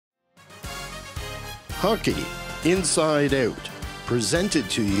Hockey Inside Out, presented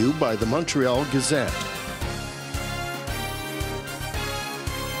to you by the Montreal Gazette.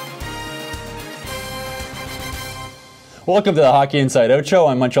 Welcome to the Hockey Inside Out Show.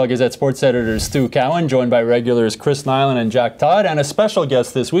 I'm Montreal Gazette sports editor Stu Cowan, joined by regulars Chris Nyland and Jack Todd. And a special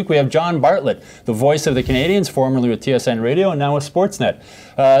guest this week, we have John Bartlett, the voice of the Canadiens, formerly with TSN Radio and now with Sportsnet.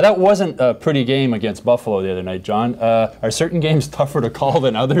 That wasn't a pretty game against Buffalo the other night, John. Are certain games tougher to call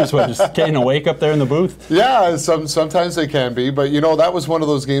than others when just getting awake up there in the booth? Yeah, sometimes they can be. But, you know, that was one of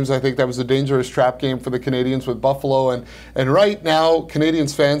those games, I think, that was a dangerous trap game for the Canadiens with Buffalo. And right now,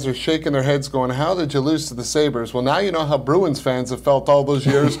 Canadiens fans are shaking their heads going, how did you lose to the Sabres? Well, now you know how Bruins fans have felt all those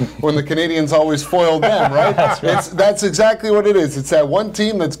years when the Canadiens always foiled them, right? That's exactly what it is. It's that one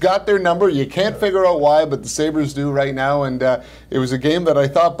team that's got their number. You can't figure out why, but the Sabres do right now. And it was a game that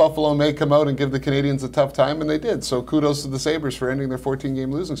I thought Buffalo may come out and give the Canadiens a tough time, and they did. So kudos to the Sabres for ending their 14-game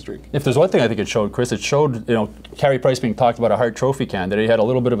losing streak. If there's one thing I think it showed, Chris, it showed, you know, Carey Price being talked about a Hart Trophy candidate. He had a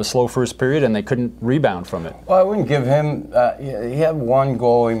little bit of a slow first period, and they couldn't rebound from it. Well, I wouldn't give him, he had one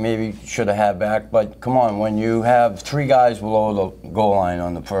goal he maybe should have had back, but come on, when you have three guys below the goal line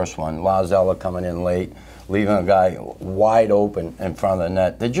on the first one, Larzella coming in late, leaving a guy wide open in front of the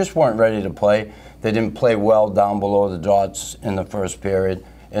net, they just weren't ready to play. They didn't play well down below the dots in the first period,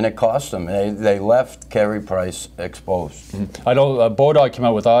 and it cost them. They left Carey Price exposed. I know Bodog came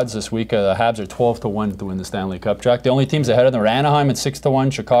out with odds this week. The Habs are 12-1 to win the Stanley Cup. Jack, the only teams ahead of them are Anaheim at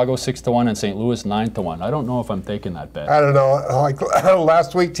 6-1, Chicago 6-1, and St. Louis 9-1. I don't know if I'm taking that bet. I don't know. Like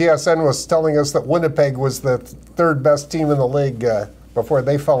last week, TSN was telling us that Winnipeg was the third best team in the league before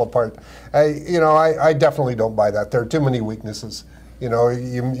they fell apart. I definitely don't buy that. There are too many weaknesses. You know,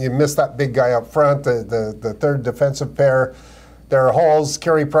 you miss that big guy up front, the third defensive pair. There are holes.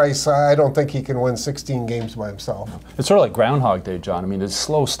 Carey Price, I don't think he can win 16 games by himself. It's sort of like Groundhog Day, John. I mean, there's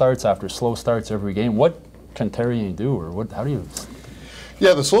slow starts after slow starts every game. What can Terrier do, or how do you...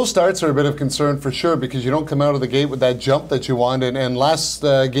 Yeah, the slow starts are a bit of concern for sure because you don't come out of the gate with that jump that you want. And last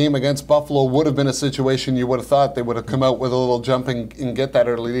game against Buffalo would have been a situation you would have thought they would have come out with a little jump and get that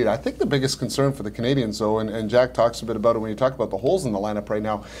early lead. I think the biggest concern for the Canadiens, though, and Jack talks a bit about it when you talk about the holes in the lineup right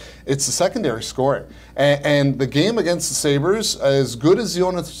now, it's the secondary scoring. And the game against the Sabres, as good as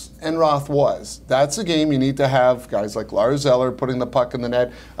Jonas Enroth was, that's a game you need to have guys like Lars Eller putting the puck in the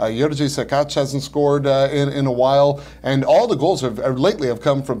net. Jerzy Sakac hasn't scored in a while. And all the goals lately have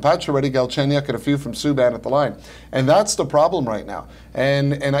come from Pacioretty, Galchenyuk, and a few from Subban at the line. And that's the problem right now.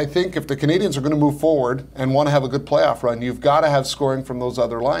 And I think if the Canadiens are going to move forward and want to have a good playoff run, you've got to have scoring from those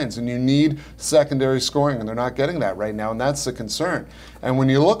other lines. And you need secondary scoring, and they're not getting that right now, and that's the concern. And when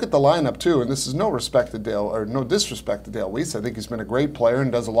you look at the lineup, too, and this is no disrespect to Dale Weiss. I think he's been a great player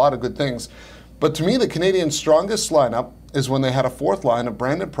and does a lot of good things. But to me, the Canadiens' strongest lineup is when they had a fourth line of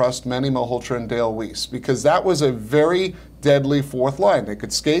Brandon Prust, Manny Malhotra, and Dale Weiss, because that was a very deadly fourth line. They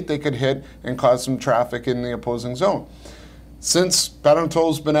could skate, they could hit, and cause some traffic in the opposing zone. Since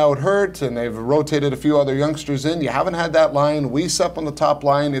Parenteau's been out hurt and they've rotated a few other youngsters in, you haven't had that line. Weiss up on the top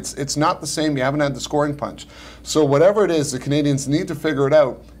line. It's not the same. You haven't had the scoring punch. So whatever it is, the Canadiens need to figure it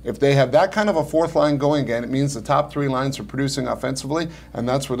out. If they have that kind of a fourth line going again, it means the top three lines are producing offensively, and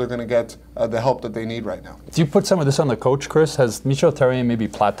that's where they're going to get the help that they need right now. Do you put some of this on the coach, Chris? Has Michel Terrier maybe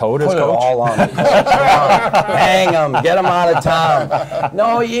plateaued as coach? Put it all on the coach. Hang him. Get him out of town.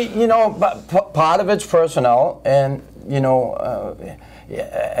 No, you know, but part of it's personnel, and you know,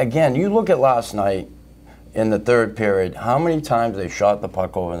 again, you look at last night in the third period, how many times they shot the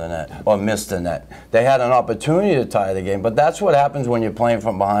puck over the net or missed the net. They had an opportunity to tie the game, but that's what happens when you're playing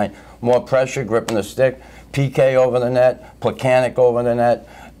from behind. More pressure, gripping the stick, PK over the net, Plekanec over the net,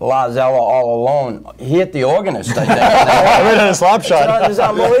 Larzella all alone. He hit the organist, I think. Right on a slap shot. It's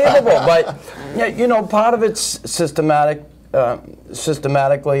unbelievable, but you know, part of it's systematically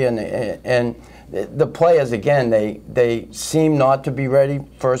and the players, again, they seem not to be ready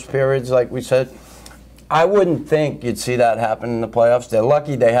first periods, like we said. I wouldn't think you'd see that happen in the playoffs. They're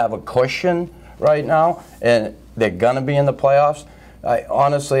lucky they have a cushion right now, and they're going to be in the playoffs.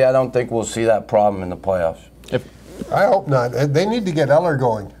 Honestly, I don't think we'll see that problem in the playoffs. I hope not. They need to get Eller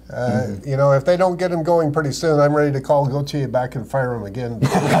going. You know, if they don't get him going pretty soon, I'm ready to call Gauthier back and fire him again.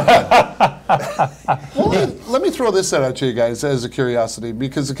 Well, let me throw this out to you guys as a curiosity,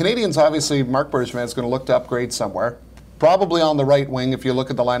 because the Canadiens, obviously, Marc Bergevin is going to look to upgrade somewhere. Probably on the right wing. If you look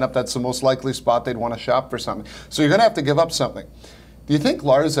at the lineup, that's the most likely spot they'd want to shop for something. So you're going to have to give up something. Do you think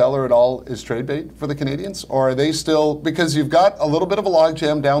Lars Eller at all is trade bait for the Canadiens? Or are they still, because you've got a little bit of a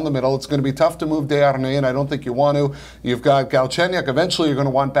logjam down the middle. It's going to be tough to move Desharnais, and I don't think you want to. You've got Galchenyuk. Eventually you're going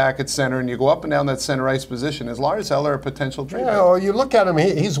to want back at center, and you go up and down that center ice position. Is Lars Eller a potential trade bait? Well, you look at him,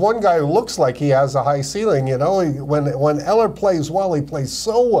 he's one guy who looks like he has a high ceiling. You know, when Eller plays well, he plays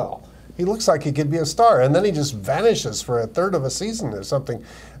so well. He looks like he could be a star, and then he just vanishes for a third of a season or something.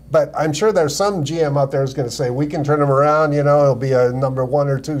 But I'm sure there's some GM out there who's going to say, we can turn him around, you know, he'll be a number 1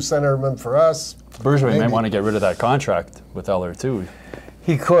 or 2 centerman for us. Bergevin may want to get rid of that contract with Eller, too.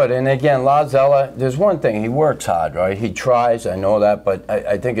 He could, and again, Lars Eller, there's one thing, he works hard, right? He tries, I know that, but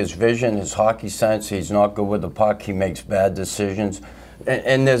I think his vision, his hockey sense, he's not good with the puck, he makes bad decisions.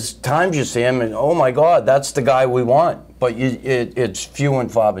 And there's times you see him and, oh my God, that's the guy we want. But it's few and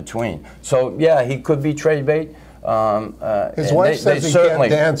far between. So, yeah, he could be trade bait. His wife says he can't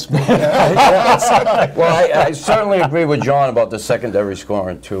dance. Well, I certainly agree with John about the secondary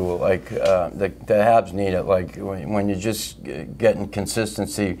scoring too. Like the Habs need it. Like when you're just getting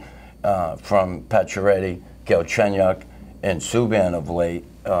consistency from Pacioretty, Galchenyuk, and Subban of late.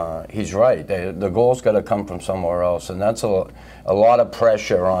 He's right. The goal's got to come from somewhere else, and that's a lot of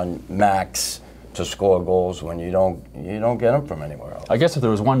pressure on Max to score goals when you don't get them from anywhere else. I guess if there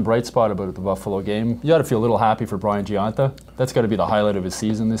was one bright spot about the Buffalo game, you got to feel a little happy for Brian Giunta. That's got to be the highlight of his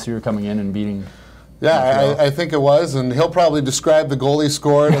season this year, coming in and beating. Yeah, I think it was, and he'll probably describe the goal he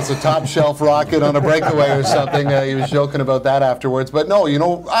scored as a top-shelf rocket on a breakaway or something. He was joking about that afterwards. But no, you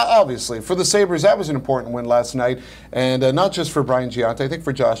know, obviously, for the Sabres, that was an important win last night, and not just for Brian Giunta, I think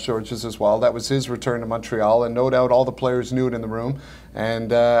for Josh Georges as well. That was his return to Montreal, and no doubt all the players knew it in the room.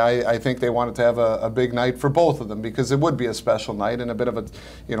 And I think they wanted to have a big night for both of them, because it would be a special night and a bit of a,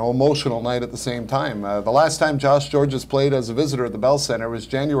 you know, emotional night at the same time. The last time Josh Georges played as a visitor at the Bell Center was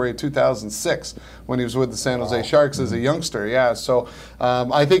January 2006 when he was with the San Jose Sharks as a youngster. Yeah, so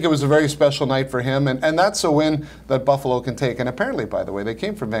I think it was a very special night for him, and that's a win that Buffalo can take. And apparently, by the way, they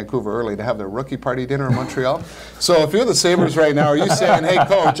came from Vancouver early to have their rookie party dinner in Montreal. So if you're the Sabres right now, are you saying, hey,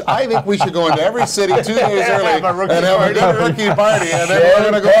 coach, I think we should go into every city 2 days early and have a good rookie party? And then we're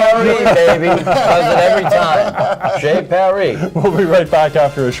going to go Perry, baby. Does it every time. Shea Perry. We'll be right back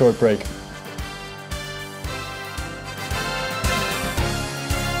after a short break.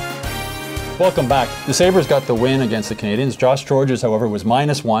 Welcome back. The Sabres got the win against the Canadiens. Josh Georges, however, was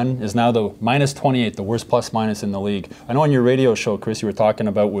 -1, is now the -28, the worst plus-minus in the league. I know on your radio show, Chris, you were talking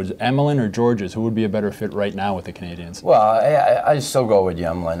about was Emelin or Georges, who would be a better fit right now with the Canadiens? Well, I still go with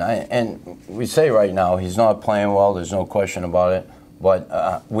Emelin. And we say right now he's not playing well, there's no question about it,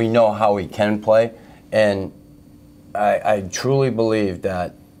 but we know how he can play. And I truly believe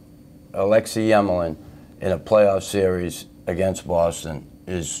that Alexei Emelin in a playoff series against Boston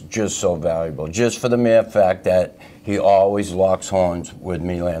is just so valuable, just for the mere fact that he always locks horns with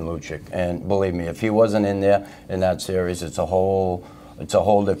Milan Lucic. And believe me, if he wasn't in there in that series, it's a whole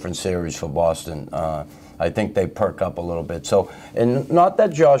different series for Boston. I think they perk up a little bit. So, and not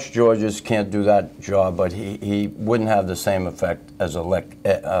that Josh Georges can't do that job, but he wouldn't have the same effect as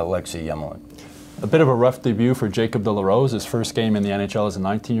Alexei Emelin. A bit of a rough debut for Jacob de la Rose, his first game in the NHL as a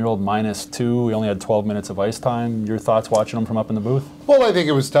 19-year-old, -2. He only had 12 minutes of ice time. Your thoughts watching him from up in the booth? Well, I think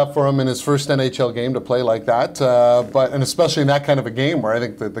it was tough for him in his first NHL game to play like that, and especially in that kind of a game where I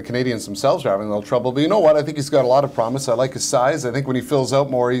think the Canadiens themselves are having a little trouble. But you know what? I think he's got a lot of promise. I like his size. I think when he fills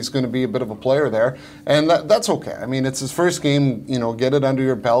out more, he's going to be a bit of a player there, and that's okay. I mean, it's his first game. You know, get it under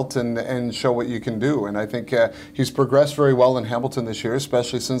your belt and show what you can do. And I think he's progressed very well in Hamilton this year,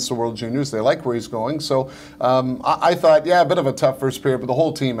 especially since the World Juniors. They like where he's going. So I thought, yeah, a bit of a tough first period, but the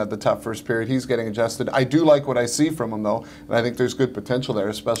whole team had the tough first period. He's getting adjusted. I do like what I see from him, though, and I think there's good potential there,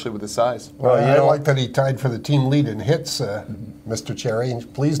 especially with his size. Well, I like that he tied for the team lead in hits, Mr. Cherry.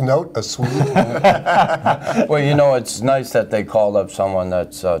 Please note, a Swede. Well, you know, it's nice that they called up someone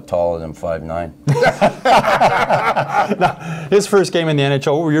that's taller than 5'9". His first game in the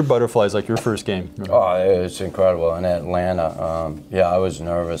NHL, what were your butterflies like, your first game? Oh, it's incredible. In Atlanta, yeah, I was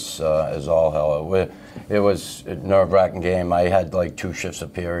nervous as all hell. It was a nerve-wracking game. I had like 2 shifts a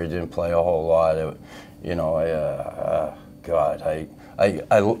period, didn't play a whole lot. God,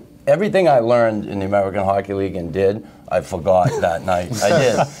 everything I learned in the American Hockey League and did, I forgot that night. I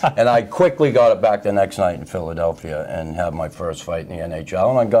did. And I quickly got it back the next night in Philadelphia and had my first fight in the NHL,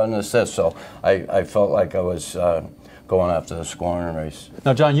 and I got an assist. So I felt like I was going after the scoring race.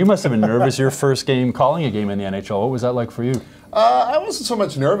 Now, John, you must have been nervous your first game calling a game in the NHL. What was that like for you? I wasn't so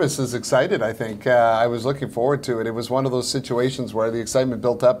much nervous as excited, I think. I was looking forward to it. It was one of those situations where the excitement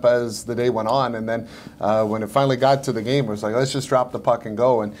built up as the day went on, and then when it finally got to the game, it was like, let's just drop the puck and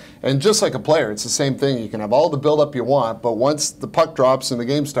go. And just like a player, it's the same thing. You can have all the build-up you want, but once the puck drops and the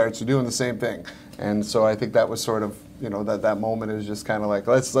game starts, you're doing the same thing. And so I think that was sort of, that moment is just kind of like,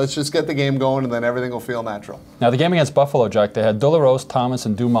 let's just get the game going, and then everything will feel natural. Now, the game against Buffalo, Jack, they had De La Rose, Thomas,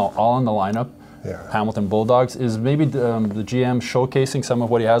 and Dumas all in the lineup. Yeah. Hamilton Bulldogs. Is maybe the GM showcasing some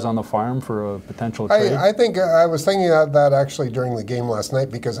of what he has on the farm for a potential trade? I think I was thinking of that actually during the game last night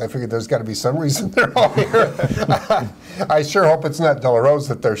because I figured there's got to be some reason they're all here. I sure hope it's not De La Rose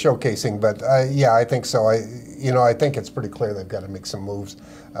that they're showcasing, but yeah, I think so. I think it's pretty clear they've got to make some moves.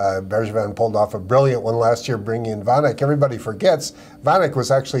 Bergevin pulled off a brilliant one last year, bringing in Vanek. Everybody forgets Vanek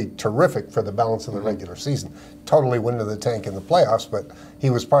was actually terrific for the balance of the regular season. Totally went into the tank in the playoffs, but he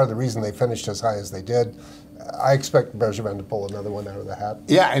was part of the reason they finished as high as they did. I expect Bergevin to pull another one out of the hat.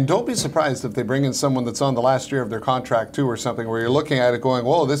 Yeah, and don't be surprised if they bring in someone that's on the last year of their contract too or something where you're looking at it going,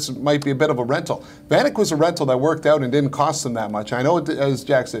 whoa, this might be a bit of a rental. Vanek was a rental that worked out and didn't cost them that much. I know, as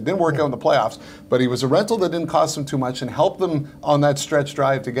Jack said, it didn't work out in the playoffs, but he was a rental that didn't cost them too much and helped them on that stretch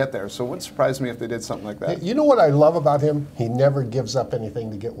drive to get there. So it wouldn't surprise me if they did something like that. You know what I love about him? He never gives up anything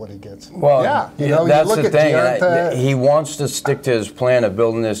to get what he gets. Well, yeah. That's the thing. He wants to stick to his plan of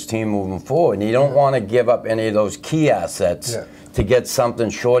building this team moving forward. And you don't want to give up any of those key assets to get something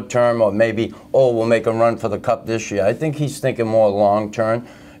short term, or maybe, we'll make a run for the cup this year. I think he's thinking more long term,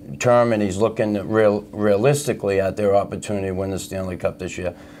 and he's looking realistically at their opportunity to win the Stanley Cup this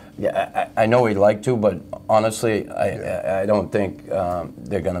year. Yeah, I know he'd like to, but honestly, I don't think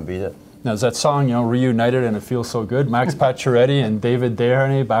they're going to beat it. Now, is that song, Reunited and It Feels So Good? Max Pacioretty and David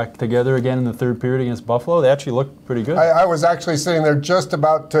Desharnais back together again in the third period against Buffalo. They actually looked pretty good. I was actually sitting there just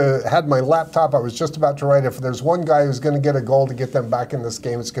about to, had my laptop, I was just about to write, if there's one guy who's going to get a goal to get them back in this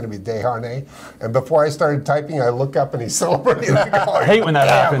game, it's going to be Desharnais. And before I started typing, I look up and he's celebrating the goal. I hate when that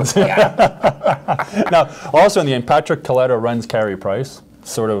happens. Now, also in the game, Patrick Coletta runs Carey Price,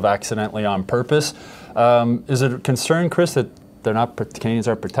 sort of accidentally on purpose. Is it a concern, Chris, that the Canadiens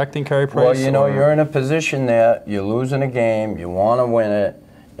are protecting Carey Price? Well, you're in a position there, you're losing a game, you want to win it,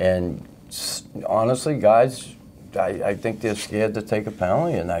 and honestly, guys, I think they're scared to take a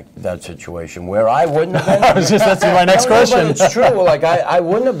penalty in that situation, where I wouldn't have been. That's my next question. But it's true. Like, I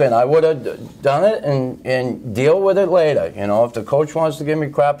wouldn't have been. I would have done it and deal with it later. If the coach wants to give me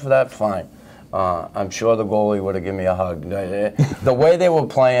crap for that, fine. I'm sure the goalie would have given me a hug. The way they were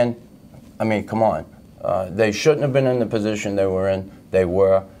playing, I mean, come on. They shouldn't have been in the position they were in. They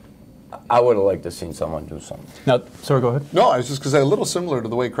were. I would have liked to have seen someone do something. Now, sorry, go ahead. No, I was just because a little similar to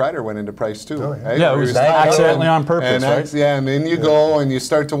the way Kreider went into Price too. Oh, yeah. Yeah, it was accidentally on purpose, right? Yeah, and then you go and you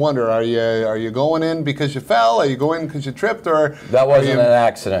start to wonder: Are you going in because you fell? Are you going because you tripped? Or that wasn't an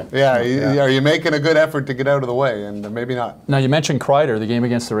accident? Yeah, are you making a good effort to get out of the way? And maybe not. Now, you mentioned Kreider, the game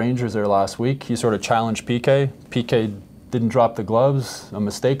against the Rangers there last week. He sort of challenged PK. PK didn't drop the gloves. A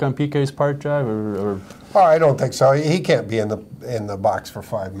mistake on PK's part, Jack, or? Oh, I don't think so. He can't be in the box for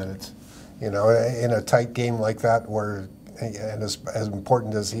 5 minutes. In a tight game like that, where and as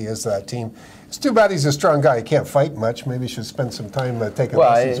important as he is to that team, it's too bad he's a strong guy. He can't fight much. Maybe he should spend some time taking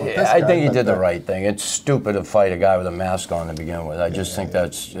lessons with this guy. I think he did the right thing. It's stupid to fight a guy with a mask on to begin with. I just think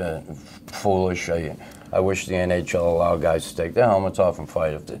that's foolish. I wish the NHL allowed guys to take their helmets off and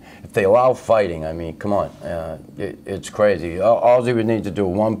fight. If they allow fighting, I mean, come on, it's crazy. All he would need to do,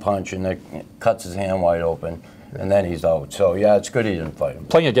 one punch, and it cuts his hand wide open, and then he's out. So, yeah, it's good he didn't fight him.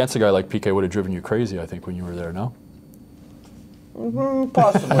 Playing against a guy like PK would have driven you crazy, I think, when you were there, no?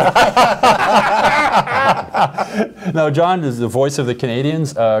 Possibly. Now, John is the voice of the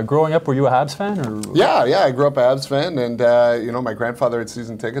Canadiens. Growing up, were you a Habs fan? Or? Yeah, I grew up a Habs fan, and my grandfather had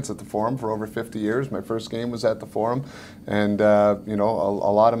season tickets at the Forum for over 50 years. My first game was at the Forum, and a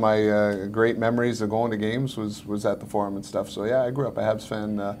lot of my great memories of going to games was at the Forum and stuff. So yeah, I grew up a Habs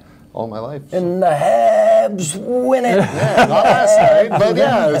fan all my life. And the Habs win it. Yeah, not last night, but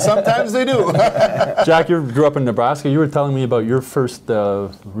yeah, sometimes they do. Jack, you grew up in Nebraska. You were telling me about your first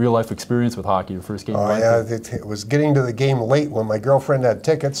real-life experience with hockey, your first game. Oh, yeah, it was getting to the game late when my girlfriend had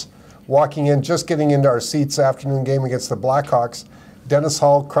tickets, walking in, just getting into our seats, afternoon game against the Blackhawks. Dennis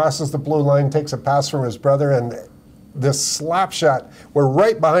Hall crosses the blue line, takes a pass from his brother, and this slap shot, we're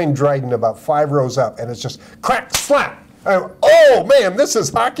right behind Dryden, about 5 rows up, and it's just crack, slap. Oh, man, this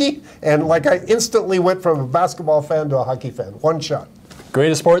is hockey? And I instantly went from a basketball fan to a hockey fan. One shot.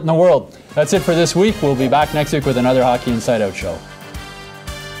 Greatest sport in the world. That's it for this week. We'll be back next week with another Hockey Inside Out show.